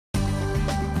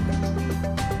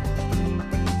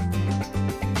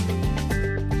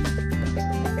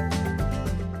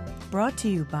Brought to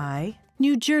you by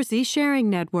New Jersey Sharing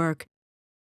Network.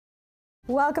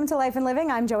 Welcome to Life and Living.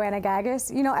 I'm Joanna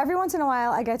Gagis. You know, every once in a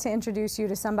while I get to introduce you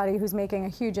to somebody who's making a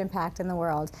huge impact in the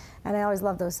world, and I always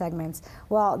love those segments.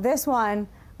 Well, this one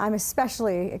I'm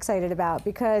especially excited about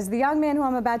because the young man who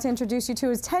I'm about to introduce you to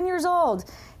is 10 years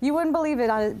old. You wouldn't believe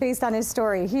it based on his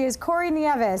story. He is Cory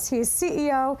Nieves. He is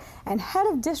CEO and head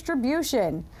of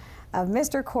distribution of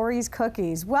Mr. Cory's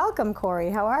Cookies. Welcome, Cory.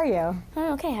 How are you?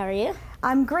 I'm okay. How are you?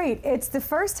 I'm great. It's the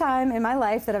first time in my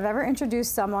life that I've ever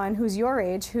introduced someone who's your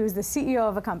age, who's the CEO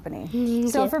of a company.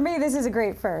 So for me, this is a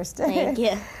great first. Thank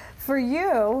you. For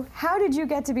you, how did you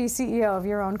get to be CEO of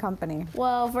your own company?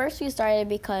 Well, first we started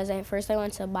because I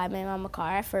went to buy my mom a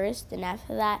car at first, and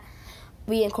after that,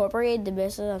 we incorporated the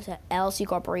business of LLC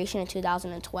Corporation in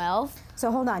 2012.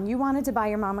 So hold on, you wanted to buy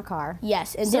your mom a car?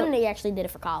 Yes, and then they actually did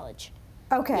it for college.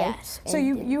 Okay. Yes. So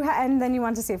and then you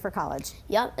want to save for college?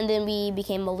 Yep, and then we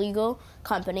became a legal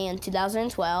company in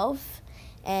 2012,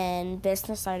 and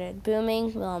business started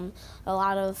booming. A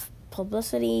lot of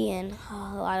publicity and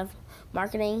a lot of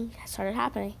marketing started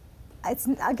happening. It's,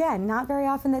 again, not very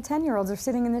often that 10-year-olds are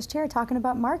sitting in this chair talking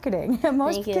about marketing.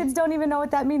 Most kids don't even know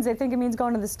what that means. They think it means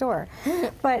going to the store.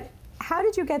 But how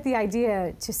did you get the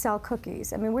idea to sell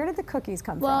cookies? I mean, where did the cookies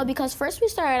come from? Well, because first we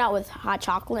started out with hot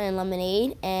chocolate and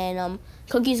lemonade, and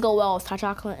cookies go well with hot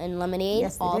chocolate and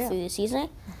lemonade all through the season.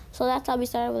 So that's how we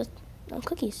started with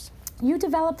cookies. You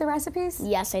developed the recipes?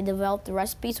 Yes, I developed the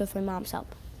recipes with my mom's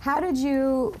help. How did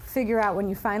you figure out when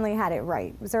you finally had it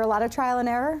right? Was there a lot of trial and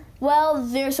error? Well,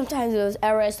 sometimes it was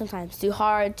errors, sometimes too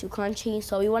hard, too crunchy.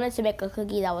 So we wanted to make a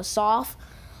cookie that was soft,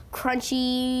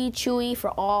 crunchy, chewy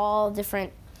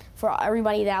for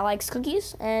everybody that likes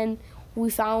cookies, and we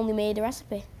finally made the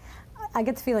recipe. I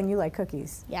get the feeling you like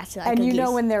cookies. Yes, I like and cookies. You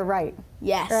know when they're right.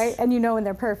 Yes. Right? And you know when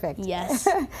they're perfect. Yes.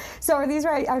 So are these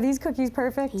right? Are these cookies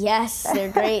perfect? Yes,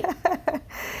 they're great.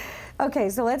 Okay,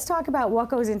 so let's talk about what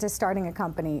goes into starting a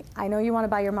company. I know you want to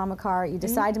buy your mom a car, you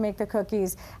decide to make the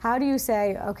cookies. How do you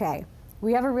say, okay,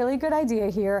 we have a really good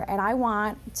idea here and I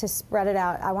want to spread it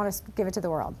out, I want to give it to the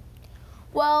world?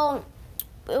 Well,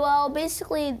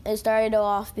 basically it started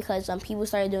off because people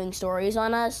started doing stories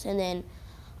on us, and then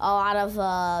a lot of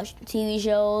TV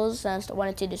shows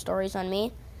wanted to do stories on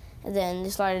me, and then they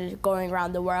started going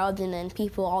around the world, and then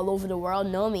people all over the world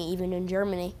know me, even in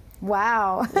Germany.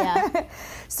 Wow. Yeah.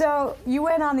 So you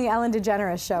went on the Ellen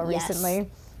DeGeneres show recently. Yes.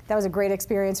 That was a great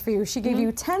experience for you. She gave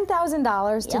you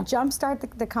 $10,000 to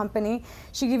jumpstart the company.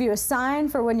 She gave you a sign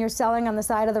for when you're selling on the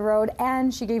side of the road,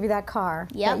 and she gave you that car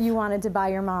that you wanted to buy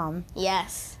your mom.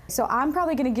 Yes. So I'm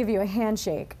probably going to give you a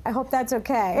handshake. I hope that's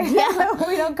okay. Yeah.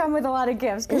 We don't come with a lot of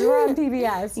gifts because we're on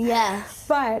PBS. Yes.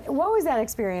 But what was that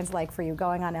experience like for you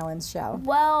going on Ellen's show?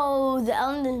 Well, the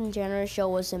Ellen DeGeneres show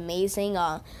was amazing.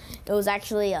 It was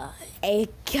actually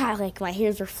like my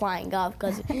hairs were flying up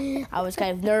because I was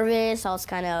kind of nervous. I was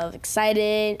kind of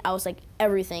excited. I was like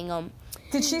everything.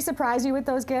 Did she surprise you with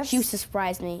those gifts? She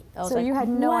surprised me. I was so like, you had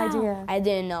no idea? I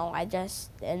didn't know. I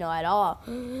just didn't know at all.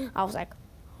 I was like,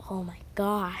 oh my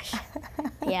gosh.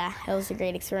 Yeah, it was a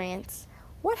great experience.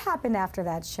 What happened after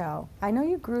that show? I know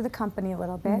you grew the company a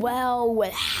little bit. Well,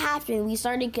 what happened, we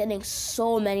started getting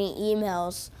so many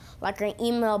emails. Like our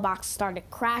email box started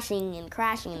crashing and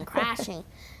crashing and crashing.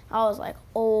 I was like,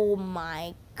 oh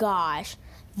my gosh.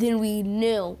 Then we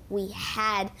knew we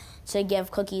had to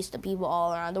give cookies to people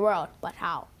all around the world. But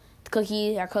how?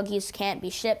 Our cookies can't be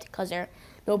shipped because there are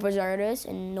no preservatives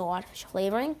and no artificial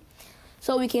flavoring.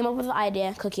 So we came up with the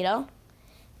idea, cookie dough.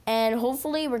 And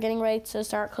hopefully we're getting ready to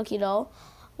start cookie dough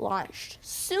launched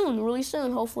soon, really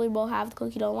soon. Hopefully we'll have the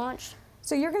cookie dough launched.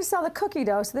 So you're going to sell the cookie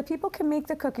dough so that people can make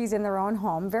the cookies in their own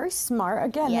home. Very smart.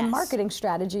 Again, the marketing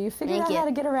strategy. You figured out how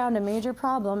to get around a major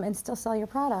problem and still sell your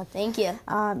product. Thank you.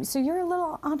 So you're a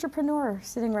little entrepreneur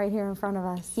sitting right here in front of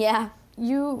us. Yeah.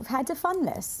 You've had to fund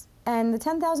this. And the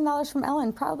 $10,000 from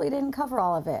Ellen probably didn't cover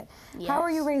all of it. Yes. How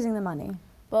are you raising the money?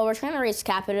 Well, we're trying to raise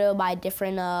capital by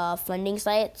different funding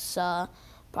sites.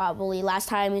 Probably last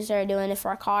time we started doing it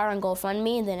for a car on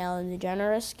GoFundMe, and then Ellen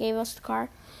DeGeneres gave us the car.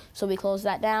 So we closed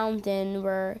that down. Then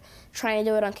we're trying to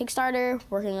do it on Kickstarter,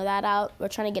 working that out. We're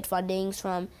trying to get fundings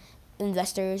from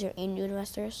investors or angel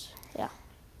investors. Yeah.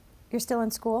 You're still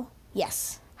in school?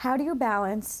 Yes. How do you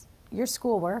balance your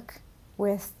schoolwork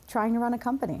with trying to run a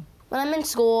company? When I'm in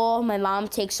school, my mom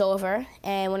takes over,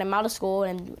 and when I'm out of school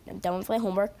and I'm done with my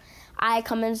homework, I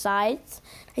come inside,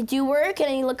 I do work, and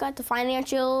I look at the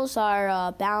financials,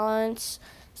 our balance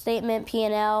statement,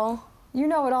 P&L. You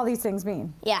know what all these things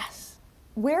mean? Yes.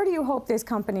 Where do you hope this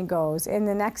company goes in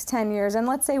the next 10 years? And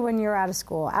let's say when you're out of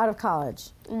school, out of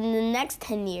college. In the next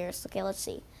 10 years, okay, let's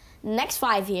see. The next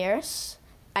 5 years,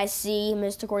 I see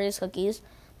Mr. Cory Nieves Cookies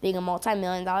being a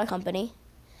multi-million-dollar company.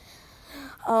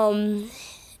 In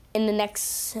the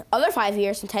next other 5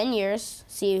 years and 10 years,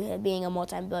 see it being a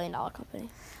multi-billion-dollar company.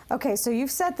 Okay, so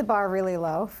you've set the bar really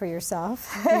low for yourself.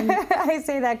 I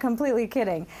say that completely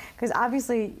kidding, because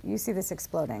obviously you see this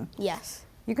exploding. Yes.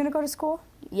 You gonna go to school?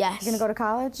 Yes. You gonna go to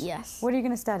college? Yes. What are you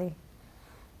gonna study?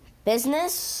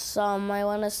 Business. I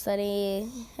want to study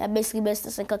basically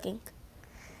business and cooking.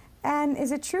 And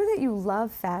is it true that you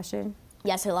love fashion?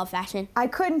 Yes, I love fashion. I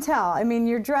couldn't tell. I mean,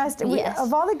 you're dressed. Yes.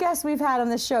 Of all the guests we've had on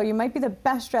the show, you might be the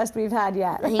best dressed we've had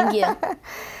yet. Thank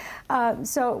you.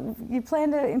 So you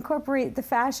plan to incorporate the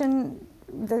fashion,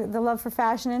 the love for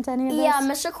fashion into any of this? Yeah,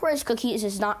 Mr. Cory Nieves Cookies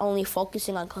is not only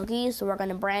focusing on cookies, so we're going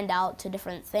to brand out to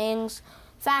different things.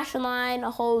 Fashion line, a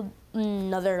whole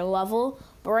another level.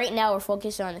 But right now we're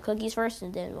focusing on the cookies first,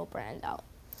 and then we'll brand out.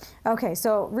 Okay,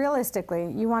 so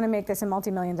realistically, you want to make this a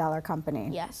multi-million-dollar company.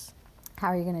 Yes. How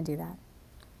are you going to do that?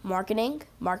 Marketing,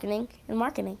 marketing, and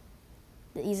marketing.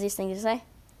 The easiest thing to say.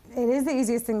 It is the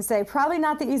easiest thing to say. Probably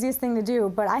not the easiest thing to do,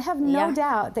 but I have no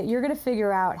doubt that you're going to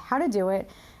figure out how to do it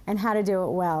and how to do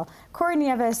it well. Cory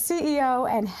Nieves, CEO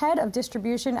and head of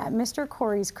distribution at Mr.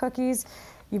 Cory's Cookies.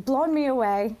 You've blown me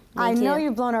away. I know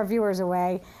you've blown our viewers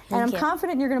away. And I'm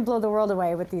confident you're going to blow the world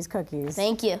away with these cookies.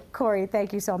 Thank you. Cory,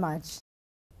 thank you so much.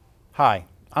 Hi,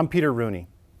 I'm Peter Rooney.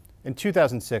 In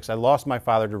 2006, I lost my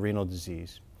father to renal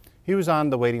disease. He was on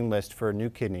the waiting list for a new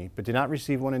kidney, but did not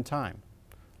receive one in time.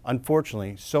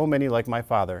 Unfortunately, so many like my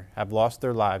father have lost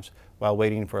their lives while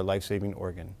waiting for a life-saving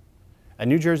organ. At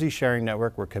New Jersey Sharing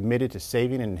Network, we're committed to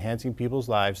saving and enhancing people's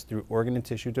lives through organ and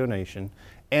tissue donation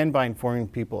and by informing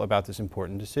people about this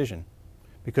important decision.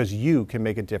 Because you can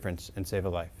make a difference and save a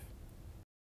life.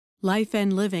 Life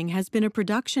and Living has been a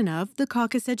production of the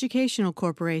Caucus Educational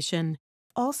Corporation.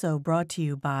 Also brought to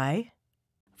you by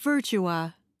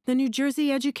Virtua, the New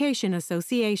Jersey Education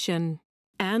Association.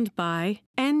 And by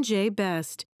NJ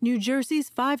Best, New Jersey's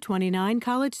 529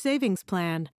 College Savings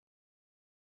Plan.